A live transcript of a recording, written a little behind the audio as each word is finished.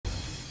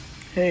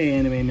Hey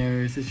anime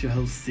nerds, it's your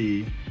host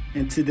C,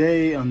 and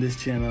today on this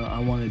channel I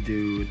want to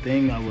do a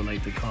thing I would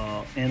like to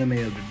call Anime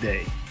of the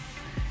Day.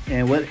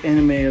 And what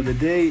Anime of the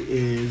Day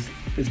is,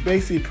 it's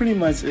basically pretty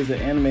much is an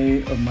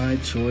anime of my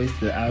choice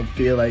that I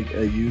feel like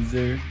a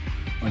user,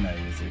 or not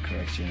user,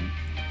 correction,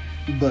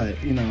 but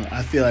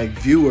I feel like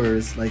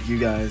viewers like you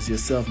guys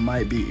yourself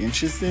might be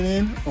interested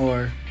in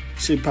or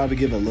should probably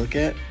give a look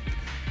at.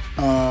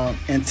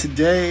 And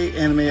today,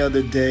 Anime of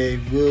the Day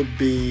will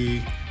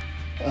be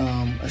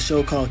a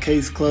show called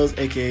Case Closed,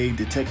 aka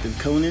Detective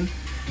Conan.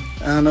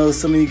 I know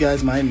some of you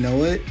guys might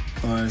know it,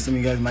 or some of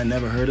you guys might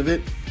never heard of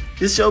it.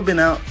 This show been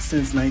out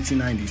since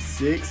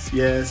 1996.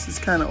 Yes, it's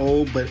kind of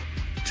old, but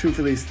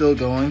truthfully it's still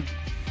going.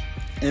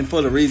 And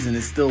for the reason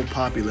it's still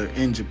popular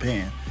in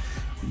Japan.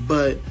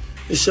 But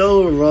the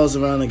show revolves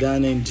around a guy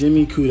named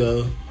Jimmy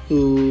Kudo,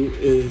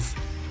 who's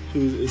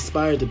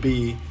aspired to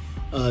be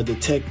a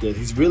detective.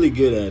 He's really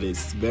good at it.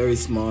 He's very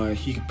smart.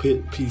 He can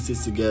put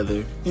pieces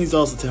together. He's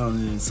also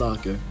talented in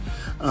soccer.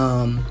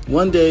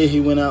 One day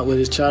he went out with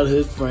his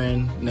childhood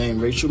friend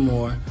named Rachel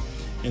Moore,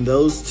 and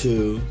those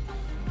two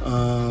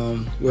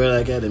were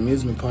like at an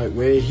amusement park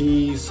where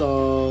he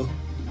saw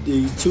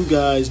these two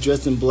guys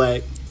dressed in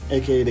black,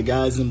 aka the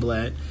guys in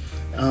black.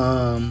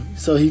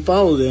 So he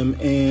followed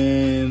them,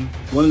 and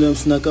one of them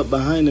snuck up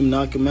behind him,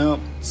 knocked him out,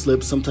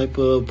 slipped some type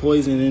of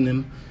poison in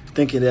him,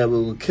 thinking that it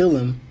would kill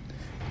him.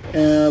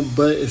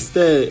 But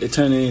instead, it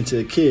turned into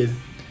a kid.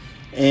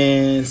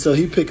 And so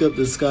he picked up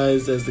the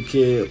disguise as the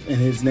kid, and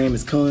his name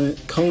is Conan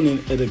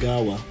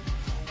Edogawa.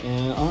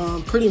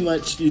 And pretty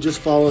much you just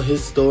follow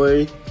his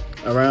story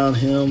around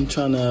him,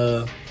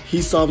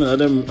 he's solving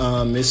other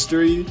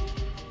mystery,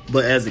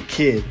 but as a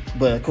kid.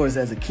 But of course,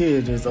 as a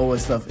kid, there's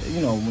always stuff,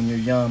 when you're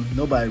young,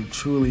 nobody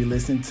truly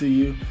listens to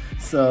you.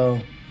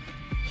 So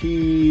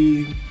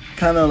he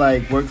kind of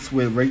like works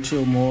with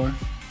Rachel Moore,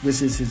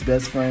 which is his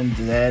best friend,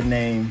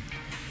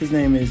 his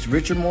name is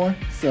Richard Moore.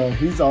 So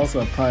he's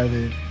also a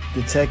private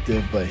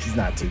detective, but he's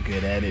not too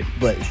good at it.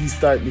 But he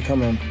started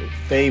becoming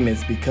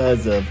famous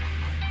because of,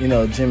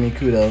 Jimmy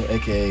Kudo,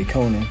 aka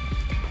Conan.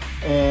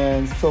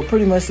 And so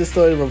pretty much the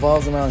story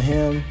revolves around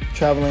him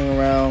traveling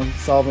around,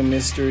 solving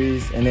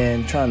mysteries, and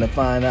then trying to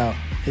find out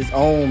his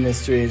own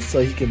mysteries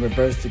so he can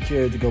reverse the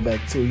cure to go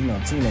back to,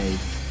 teenage.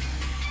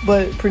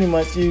 But pretty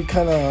much you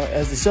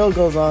as the show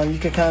goes on, you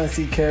can kind of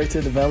see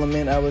character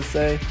development, I would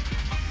say,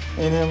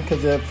 in him,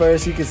 because at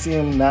first you can see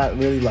him not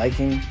really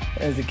liking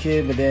as a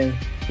kid, but then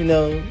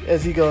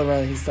as he goes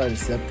around, he started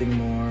accepting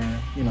more,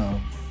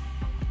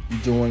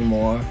 doing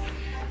more.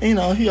 And,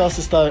 he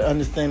also started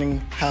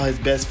understanding how his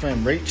best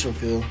friend Rachel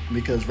feel,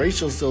 because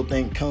Rachel still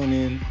think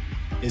Conan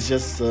is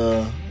just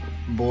a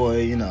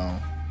boy,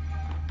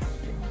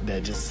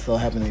 that just so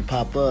happened to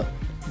pop up.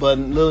 But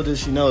little does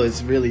she know,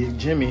 it's really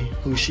Jimmy,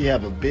 who she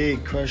have a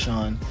big crush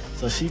on.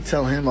 So she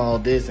tell him all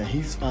this, and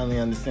he's finally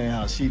understanding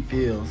how she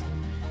feels.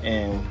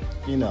 And,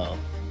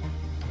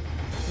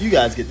 you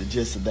guys get the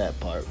gist of that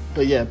part.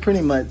 But yeah,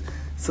 pretty much.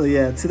 So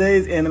yeah,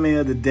 today's anime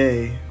of the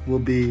day will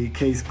be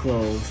Case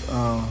Closed.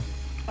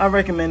 I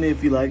recommend it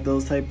if you like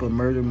those type of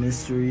murder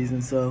mysteries,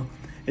 and so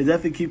it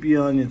definitely keep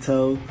you on your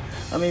toe.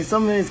 I mean,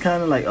 some of it's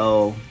kind of like,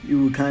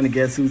 you would kind of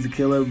guess who's the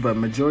killer, but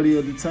majority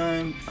of the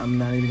time, I'm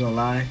not even gonna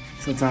lie,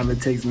 sometimes it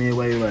takes me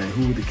away like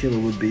who the killer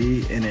would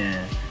be, and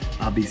then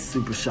I'll be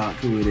super shocked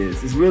who it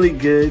is. It's really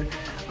good.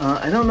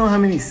 I don't know how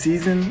many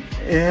seasons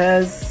it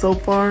has so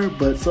far,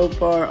 but so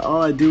far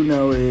all I do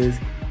know is,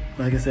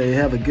 like I said, it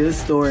have a good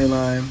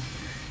storyline.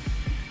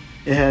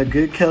 It had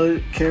good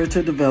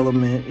character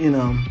development,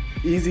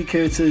 easy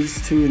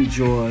characters to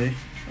enjoy.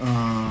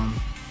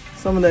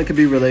 Some of that could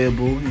be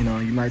relatable.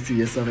 You might see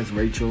yourself as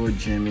Rachel or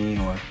Jimmy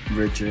or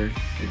Richard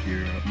if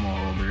you're more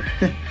older.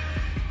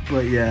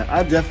 But yeah,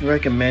 I definitely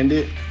recommend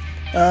it.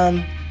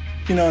 The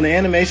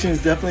animation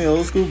is definitely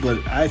old school, but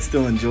I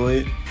still enjoy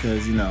it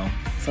because,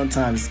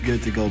 sometimes it's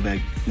good to go back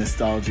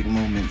nostalgic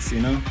moments,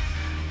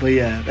 But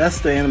yeah,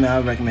 that's the anime I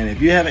recommend.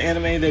 If you have an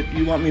anime that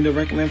you want me to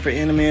recommend for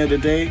anime of the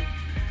day,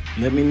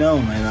 let me know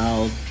and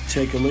I'll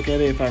take a look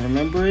at it if I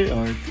remember it,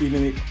 or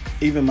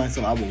even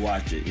myself, I will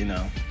watch it,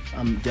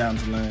 I'm down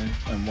to learn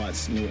and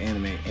watch new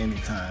anime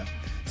anytime.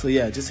 So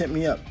yeah, just hit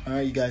me up. All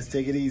right, you guys,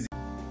 take it easy.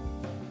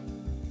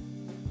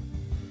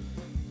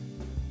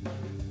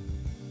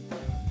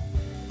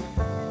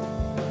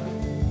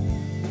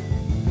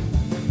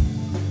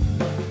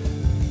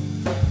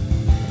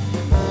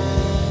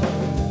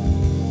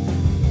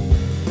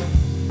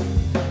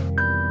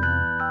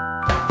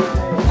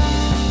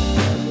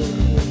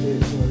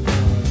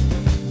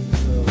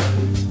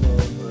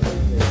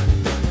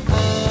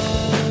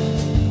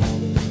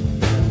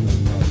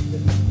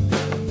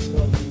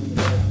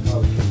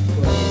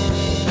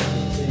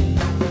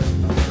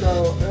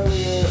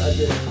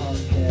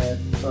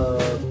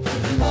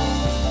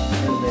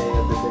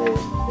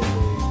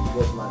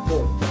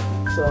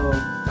 So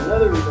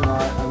another reason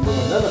why I'm doing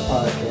another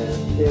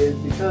podcast is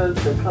because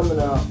they're coming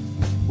out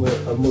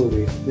with a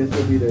movie. This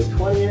will be their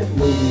 20th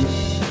movie,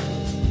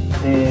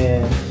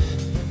 and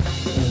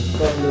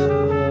from the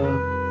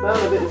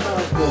sound of it, it sounds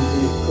like it's going to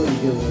be a pretty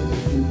good one.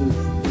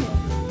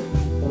 It's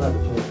not the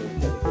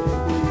 20th, technically.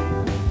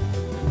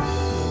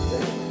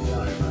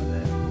 Sorry about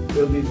that.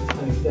 It'll be the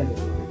 22nd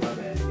movie. My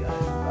bad,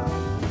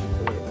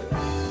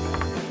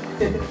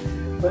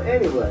 guys. But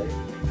anyway,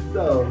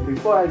 so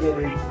before I get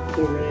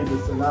into read the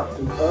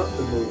synopsis of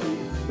the movie,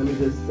 let me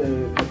just say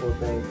a couple of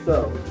things.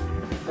 So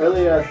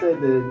earlier I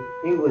said the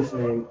English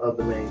name of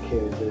the main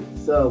character.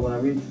 So when I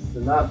read the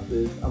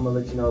synopsis, I'm gonna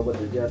let you know about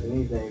the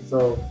Japanese name.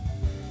 So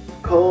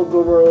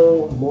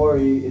Kogoro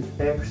Mori is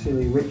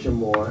actually Richard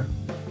Moore.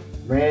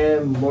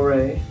 Ran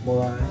Morai, I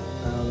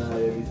don't know how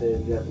you say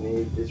it in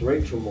Japanese, is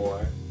Rachel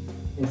Moore.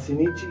 And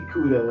Shinichi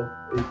Kudo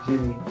is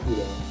Jimmy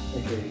Kudo,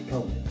 aka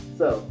Conan.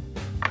 So,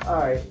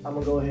 alright, I'm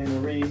gonna go ahead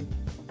and read.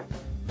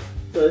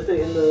 So it says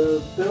in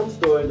the film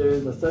story, there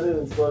is a sudden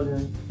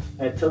explosion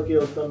at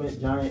Tokyo Summit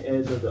Giant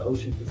Edge of the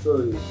Ocean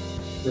facility.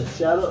 The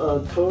shadow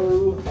of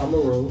Toru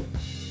Amuro,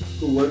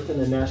 who worked in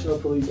the National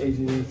Police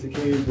Agency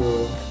Security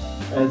Bureau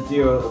as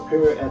Zero,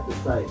 appeared at the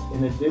site.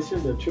 In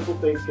addition, the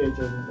triple-face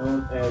character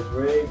known as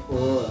Ray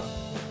Kuroda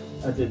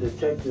as a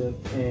detective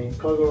and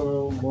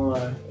Kogoro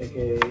Mori,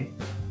 aka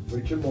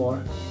Richard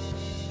Moore,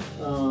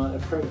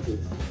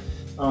 apprentice.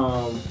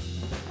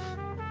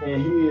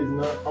 And he is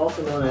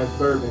also known as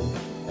Bourbon,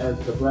 as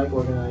the black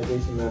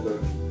organization member.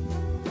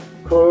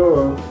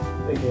 Kogoro,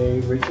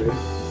 aka Richard,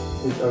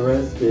 is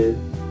arrested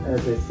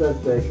as a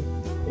suspect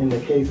in the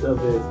case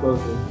of the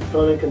explosion.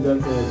 Conan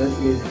conducts an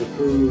investigation to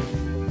prove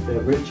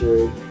that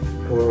Richard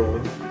Kogoro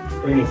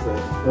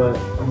innocent, but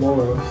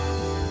Amuro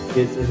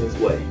gets in his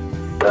way.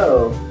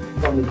 So,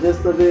 from the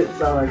gist of it,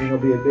 sounds like it's gonna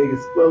be a big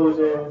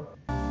explosion,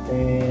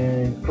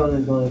 and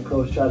Conan's gonna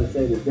try to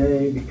save the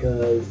day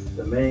because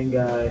the main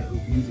guy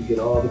who usually get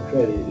all the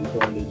credit is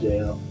going to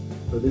jail.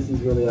 So this is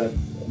really like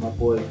my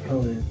boy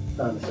Conan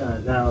time to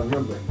shine. Now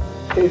remember,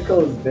 Case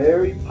Closed is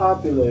very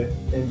popular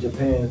in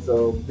Japan,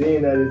 so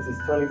being that it's his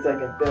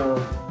 22nd film,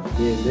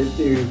 this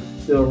series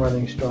is still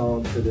running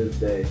strong to this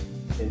day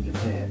in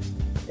Japan.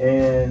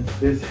 And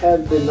this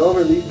has been no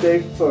release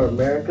date for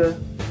America,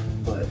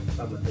 but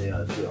I'm gonna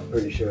tell you too, I'm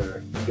pretty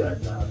sure you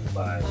guys know how to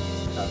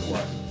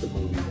watch the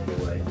movies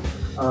anyway.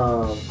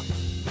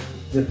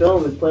 The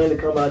film is planned to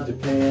come out in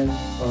Japan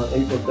on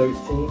April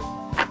 13th.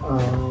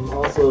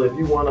 Also, if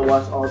you want to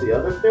watch all the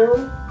other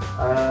films,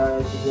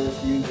 I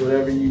suggest use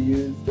whatever you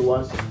use to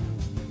watch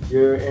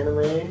your anime,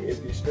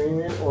 if you stream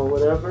it or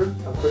whatever.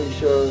 I'm pretty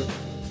sure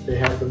they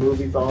have the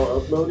movies all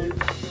uploaded.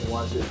 You can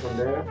watch it from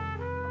there.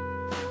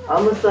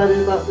 I'm excited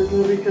about this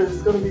movie because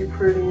it's going to be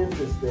pretty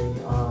interesting.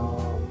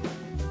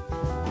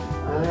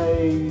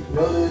 I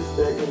noticed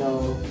that,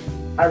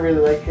 I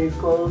really like Case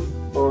Closed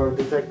or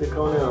Detective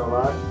Conan a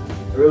lot.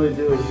 I really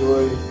do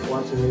enjoy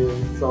watching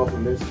him solve the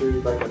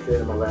mysteries, like I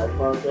said in my last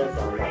podcast.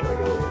 I'm not going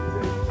to go into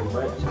it too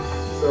much.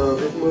 So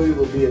this movie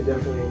will be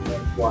definitely a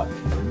nice watch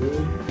for me.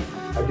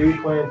 I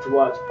do plan to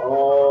watch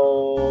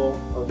all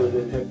of the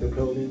Detective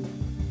Conan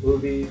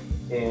movies,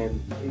 and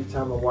each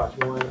time I watch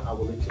one, I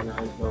will let you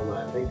guys know what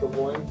I think of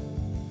one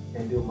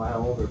and do my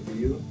own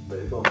review. But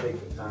it's going to take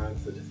some time,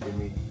 so just give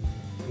me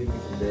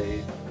some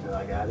days until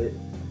I got it.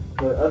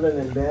 But other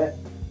than that,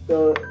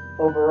 so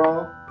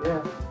overall,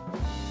 yeah.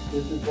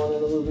 This is one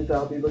of the movies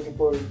I'll be looking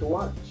forward to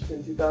watch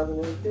in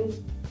 2018.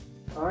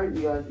 Alright,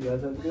 you guys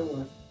have a good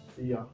one. See y'all.